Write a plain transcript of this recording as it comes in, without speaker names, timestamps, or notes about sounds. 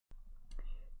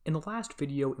In the last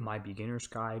video in my beginner's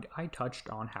guide, I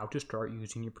touched on how to start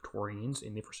using your Praetorians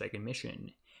in the Forsaken mission.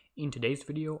 In today's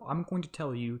video, I'm going to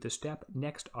tell you the step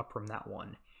next up from that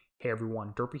one. Hey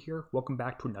everyone, Derpy here, welcome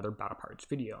back to another Battle Pirates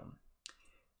video.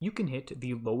 You can hit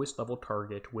the lowest level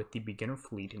target with the beginner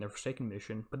fleet in the Forsaken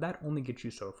mission, but that only gets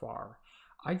you so far.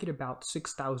 I get about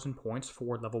 6,000 points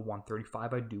for level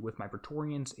 135 I do with my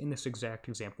Praetorians in this exact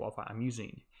example I'm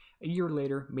using. A year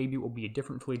later, maybe it will be a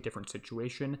different fleet, different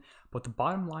situation, but the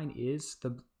bottom line is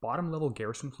the bottom level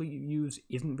garrison fleet you use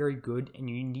isn't very good and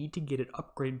you need to get it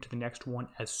upgraded to the next one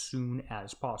as soon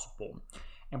as possible.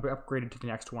 And by upgraded to the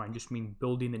next one, I just mean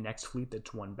building the next fleet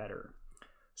that's one better.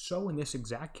 So in this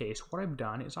exact case, what I've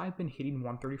done is I've been hitting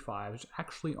 135s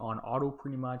actually on auto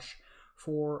pretty much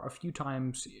for a few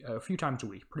times a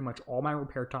week. Pretty much all my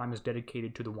repair time is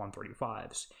dedicated to the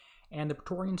 135s. And the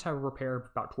Praetorians have a repair of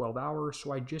about 12 hours,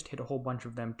 so I just hit a whole bunch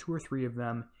of them, 2 or 3 of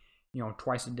them,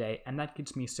 twice a day, and that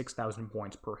gets me 6,000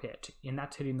 points per hit, and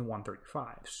that's hitting the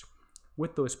 135s.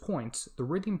 With those points, the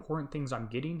really important things I'm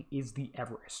getting is the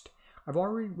Everest. I've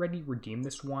already redeemed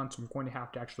this one, so I'm going to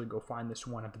have to actually go find this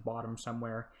one at the bottom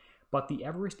somewhere. But the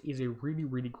Everest is a really,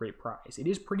 really great prize. It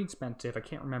is pretty expensive. I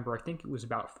can't remember. I think it was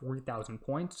about 40,000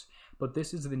 points. But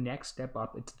this is the next step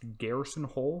up. It's the garrison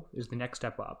hull is the next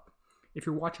step up. If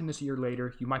you're watching this a year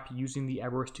later, you might be using the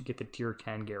Everest to get the tier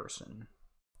 10 garrison.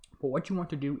 But what you want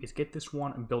to do is get this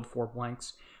one and build 4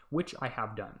 blanks, which I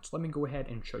have done. So let me go ahead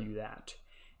and show you that.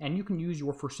 And you can use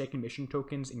your Forsaken mission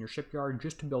tokens in your shipyard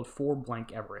just to build 4 blank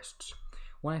Everests.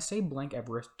 When I say blank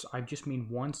Everests, I just mean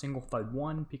one single thud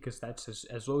one because that's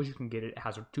as low as you can get it. It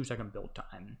has a 2-second build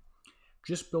time.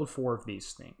 Just build 4 of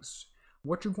these things.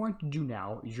 What you're going to do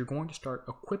now is you're going to start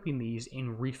equipping these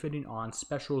and refitting on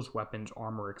specials, weapons,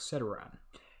 armor, etc.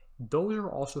 Those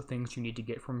are also things you need to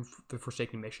get from the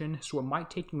Forsaken mission, so it might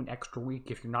take you an extra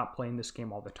week if you're not playing this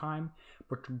game all the time,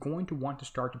 but you're going to want to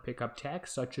start to pick up tech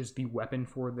such as the weapon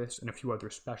for this and a few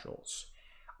other specials.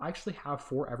 I actually have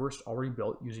 4 Everests already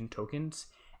built using tokens,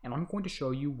 and I'm going to show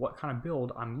you what kind of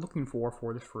build I'm looking for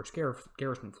this first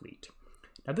garrison fleet.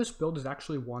 Now this build is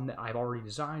actually one that I've already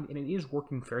designed, and it is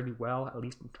working fairly well, at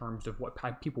least in terms of what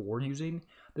people were using.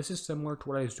 This is similar to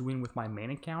what I was doing with my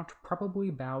main account probably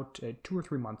about 2 or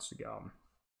 3 months ago.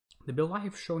 The build I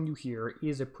have shown you here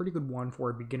is a pretty good one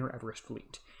for a beginner Everest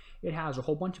fleet. It has a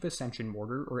whole bunch of Ascension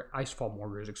mortar, or Icefall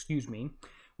mortars, excuse me,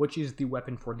 which is the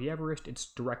weapon for the Everest. It's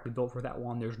directly built for that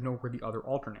one. There's no really other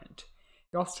alternate.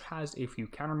 It also has a few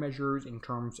countermeasures in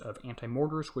terms of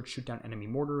anti-mortars, which shoot down enemy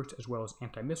mortars, as well as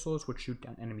anti-missiles, which shoot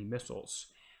down enemy missiles.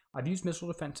 I've used Missile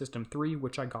Defense System 3,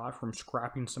 which I got from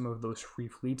scrapping some of those free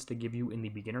fleets they give you in the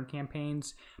beginner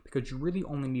campaigns, because you really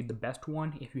only need the best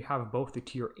one. If you have both the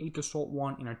Tier 8 Assault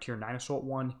one and a Tier 9 Assault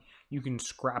one, you can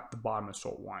scrap the bottom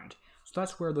Assault one. So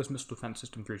that's where those Missile Defense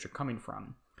System 3s are coming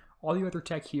from. All the other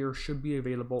tech here should be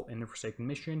available in the Forsaken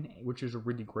mission, which is a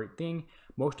really great thing.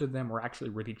 Most of them are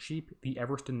actually really cheap. The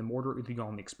Everest and the mortar is the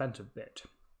only expensive bit.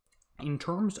 In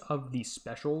terms of the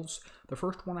specials, the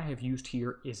first one I have used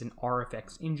here is an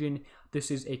RFX engine. This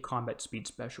is a combat speed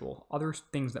special. Other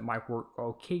things that might work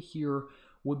okay here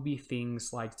would be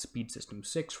things like Speed System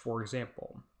 6, for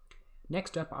example.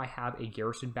 Next up, I have a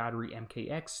Garrison Battery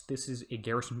MKX. This is a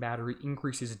garrison battery,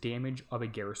 increases damage of a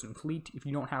garrison fleet. If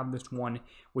you don't have this one,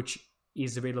 which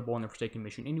is available in the Forsaken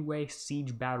mission anyway,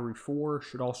 Siege Battery 4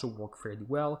 should also work fairly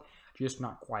well, just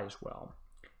not quite as well.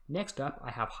 Next up,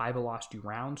 I have High Velocity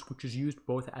Rounds, which is used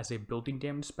both as a building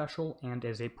damage special and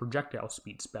as a projectile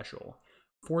speed special.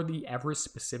 For the Everest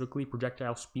specifically,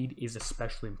 projectile speed is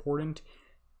especially important,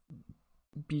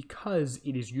 because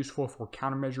it is useful for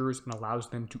countermeasures and allows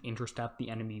them to intercept the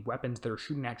enemy weapons that are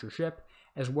shooting at your ship,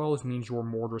 as well as means your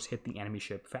mortars hit the enemy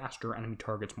ship faster, enemy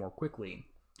targets more quickly.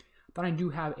 Then I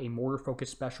do have a mortar focus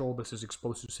special. This is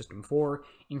Explosive System 4,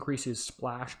 increases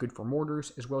splash, good for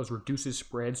mortars, as well as reduces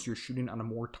spread so you're shooting on a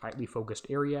more tightly focused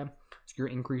area, so you're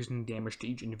increasing damage to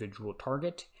each individual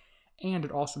target. And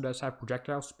it also does have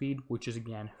projectile speed, which is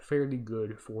again fairly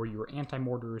good for your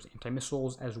anti-mortars,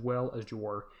 anti-missiles, as well as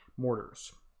your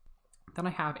mortars. Then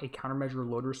I have a countermeasure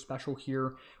loader special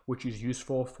here, which is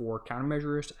useful for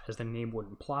countermeasures, as the name would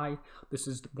imply. This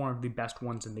is one of the best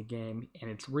ones in the game,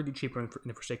 and it's really cheap in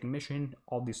the Forsaken mission.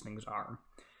 All these things are.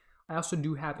 I also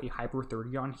do have a Hyper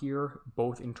 30 on here,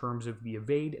 both in terms of the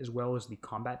evade as well as the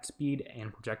combat speed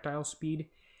and projectile speed.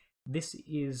 This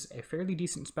is a fairly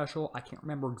decent special. I can't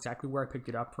remember exactly where I picked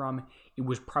it up from. It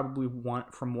was probably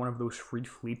from one of those free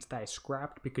fleets that I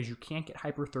scrapped, because you can't get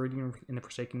Hyper 30 in the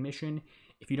Forsaken mission.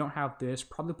 If you don't have this,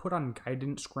 probably put on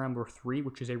Guidance Scrambler 3,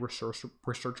 which is a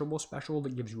researchable special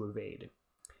that gives you evade.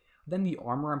 Then the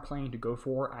armor I'm planning to go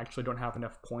for, I actually don't have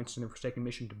enough points in the Forsaken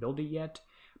mission to build it yet,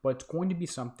 but it's going to be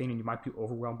something, and you might be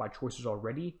overwhelmed by choices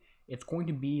already. It's going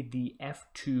to be the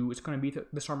F2, it's going to be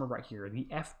this armor right here, the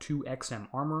F2XM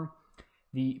armor.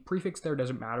 The prefix there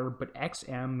doesn't matter, but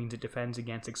XM means it defends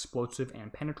against explosive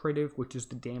and penetrative, which is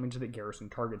the damage that garrison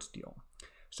targets deal.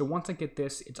 So once I get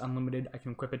this, it's unlimited. I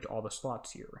can equip it to all the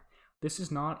slots here. This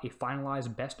is not a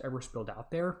finalized best Everest build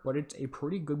out there, but it's a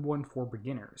pretty good one for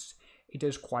beginners. It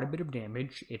does quite a bit of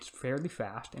damage, it's fairly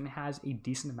fast, and it has a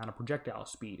decent amount of projectile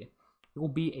speed. It will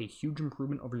be a huge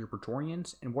improvement over your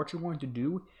Praetorians, and what you're going to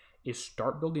do is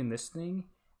start building this thing,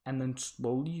 and then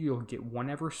slowly you'll get one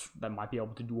Everest that might be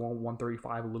able to do on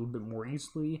 135 a little bit more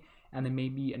easily, and then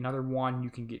maybe another one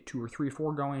you can get 2 or 3 or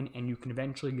 4 going, and you can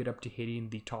eventually get up to hitting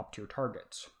the top tier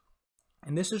targets.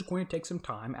 And this is going to take some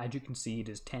time. As you can see, it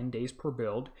is 10 days per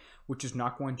build, which is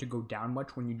not going to go down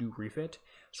much when you do refit,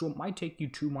 so it might take you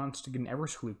 2 months to get an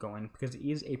Everest fleet going, because it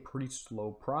is a pretty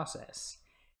slow process,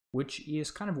 which is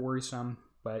kind of worrisome,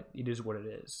 but it is what it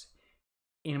is.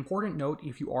 An important note,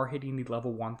 if you are hitting the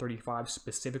level 135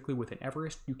 specifically with an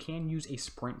Everest, you can use a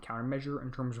sprint countermeasure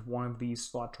in terms of one of these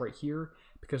slots right here,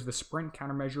 because the sprint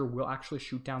countermeasure will actually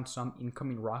shoot down some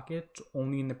incoming rockets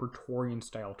only in the Praetorian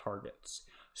style targets.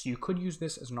 So you could use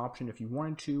this as an option if you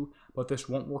wanted to, but this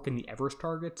won't work in the Everest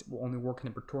targets, it will only work in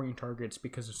the Praetorian targets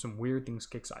because of some weird things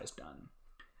Kixeye's done.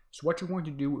 So what you're going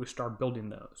to do is start building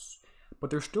those. But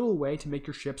there's still a way to make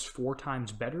your ships 4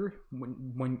 times better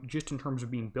when just in terms of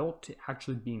being built to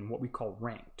actually being what we call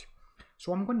ranked.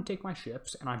 So I'm going to take my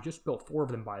ships, and I've just built 4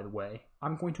 of them by the way.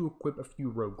 I'm going to equip a few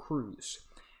rogue crews.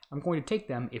 I'm going to take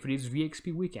them, if it is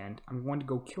VXP weekend, I'm going to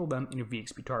go kill them in a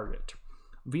VXP target.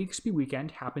 VXP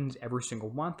weekend happens every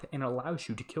single month, and it allows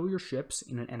you to kill your ships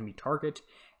in an enemy target,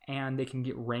 and they can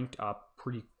get ranked up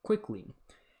pretty quickly.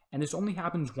 And this only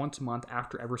happens once a month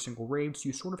after every single raid, so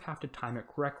you sort of have to time it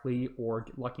correctly or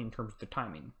get lucky in terms of the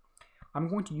timing. I'm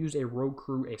going to use a rogue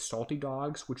crew, a salty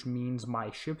dogs, which means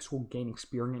my ships will gain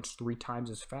experience 3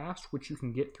 times as fast, which you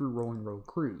can get through rolling rogue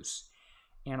crews.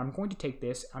 And I'm going to take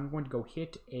this, I'm going to go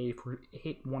hit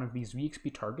one of these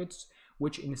VXP targets,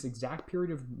 which in this exact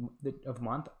period of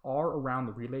month are around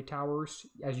the relay towers.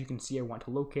 As you can see, I went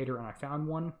to locator and I found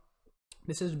one.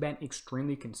 This has been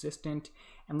extremely consistent,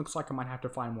 and looks like I might have to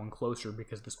find one closer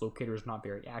because this locator is not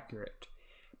very accurate.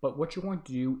 But what you're going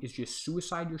to do is just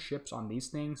suicide your ships on these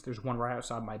things. There's one right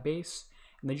outside my base,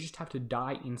 and they just have to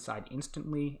die inside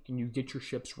instantly, and you get your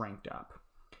ships ranked up.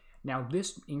 Now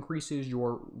this increases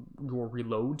your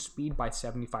reload speed by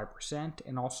 75%,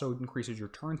 and also increases your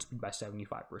turn speed by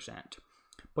 75%.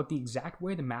 But the exact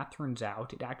way the math turns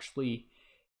out, it actually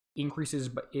increases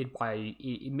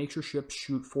it makes your ships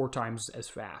shoot 4 times as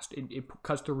fast. It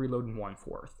cuts the reload in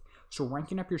 1/4. So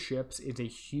ranking up your ships is a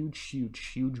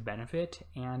huge benefit,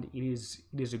 and it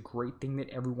is a great thing that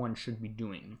everyone should be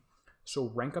doing. So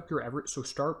rank up your Everest. So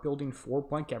start building 4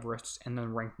 blank Everests and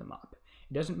then rank them up.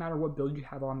 It doesn't matter what build you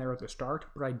have on there at the start,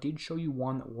 but I did show you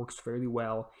one that works fairly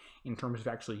well in terms of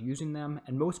actually using them.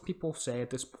 And most people say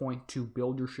at this point to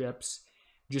build your ships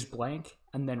just blank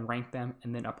and then rank them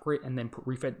and then upgrade and then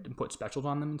refit and put specials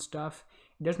on them and stuff.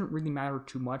 It doesn't really matter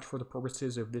too much for the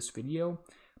purposes of this video,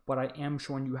 but I am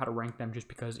showing you how to rank them just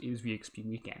because it is VXP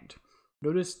weekend.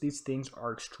 Notice these things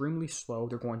are extremely slow.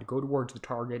 They're going to go towards the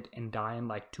target and die in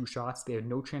like 2 shots. They have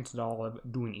no chance at all of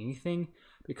doing anything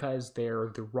because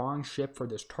they're the wrong ship for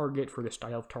this target, for this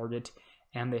style of target,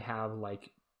 and they have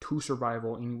like 2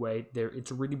 survival anyway. It's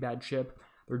a really bad ship.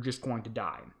 They're just going to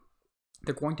die.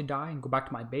 They're going to die and go back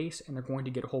to my base, and they're going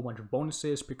to get a whole bunch of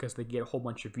bonuses because they get a whole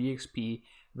bunch of VXP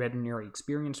veterinary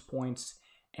experience points,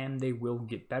 and they will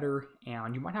get better.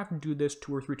 And you might have to do this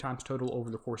 2 or 3 times total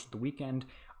over the course of the weekend.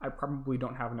 I probably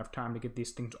don't have enough time to get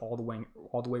these things all the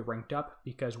way ranked up,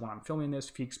 because when I'm filming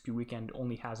this, VXP weekend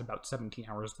only has about 17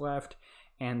 hours left,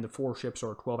 and the 4 ships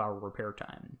are a 12-hour repair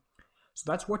time. So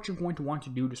that's what you're going to want to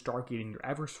do to start getting your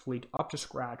Everest fleet up to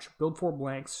scratch. Build 4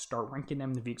 blanks, start ranking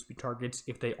them the VXP targets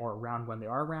if they are around when they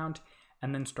are around,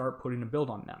 and then start putting a build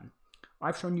on them.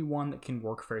 I've shown you one that can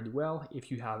work fairly well. If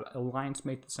you have an alliance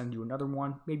mate that sends you another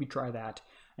one, maybe try that,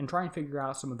 and try and figure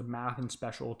out some of the math and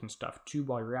specials and stuff too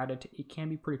while you're at it. It can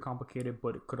be pretty complicated,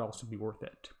 but it could also be worth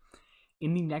it.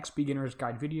 In the next beginner's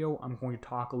guide video, I'm going to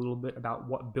talk a little bit about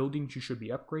what buildings you should be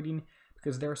upgrading,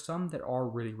 because there are some that are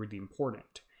really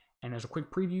important. And as a quick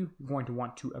preview, you're going to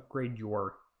want to upgrade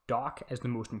your dock as the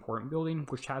most important building,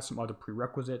 which has some other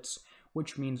prerequisites,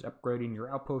 which means upgrading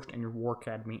your outpost and your war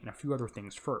academy and a few other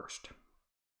things first.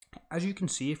 As you can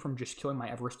see from just killing my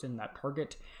Everest in that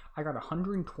target, I got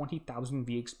 120,000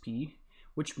 VXP,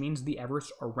 which means the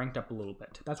Everests are ranked up a little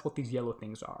bit. That's what these yellow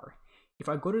things are. If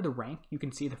I go to the rank, you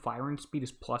can see the firing speed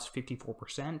is plus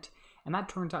 54%, and that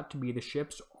turns out to be the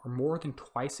ships are more than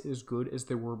twice as good as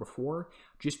they were before,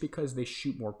 just because they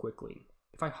shoot more quickly.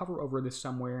 If I hover over this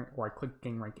somewhere, or I click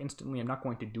gain rank instantly, I'm not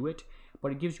going to do it,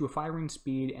 but it gives you a firing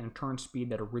speed and a turn speed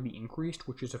that are really increased,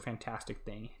 which is a fantastic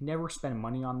thing. Never spend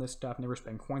money on this stuff, never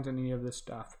spend coins on any of this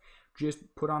stuff.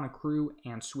 Just put on a crew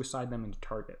and suicide them into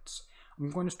targets.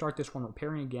 I'm going to start this one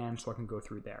repairing again so I can go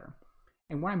through there.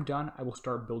 And when I'm done, I will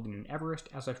start building an Everest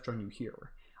as I've shown you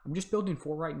here. I'm just building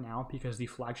 4 right now because the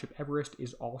flagship Everest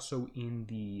is also in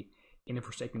the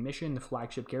Forsaken mission. The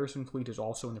flagship garrison fleet is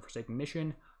also in the Forsaken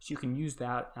mission, so you can use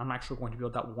that. I'm actually going to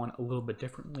build that one a little bit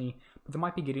differently, but they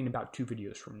might be getting about 2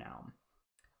 videos from now.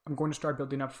 I'm going to start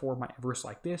building up 4 of my Everest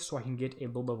like this so I can get a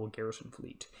low-level garrison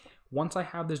fleet. Once I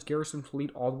have this garrison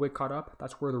fleet all the way caught up,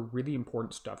 that's where the really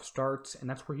important stuff starts, and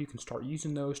that's where you can start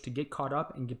using those to get caught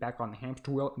up and get back on the hamster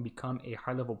wheel and become a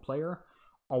high-level player,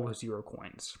 all with 0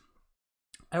 coins.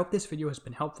 I hope this video has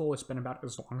been helpful. It's been about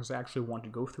as long as I actually want to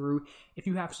go through. If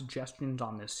you have suggestions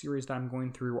on this series that I'm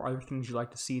going through or other things you'd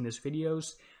like to see in these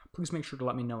videos, please make sure to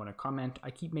let me know in a comment.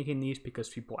 I keep making these because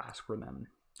people ask for them.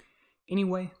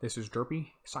 Anyway, this is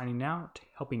Derpy, signing out,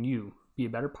 helping you be a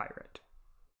better pirate.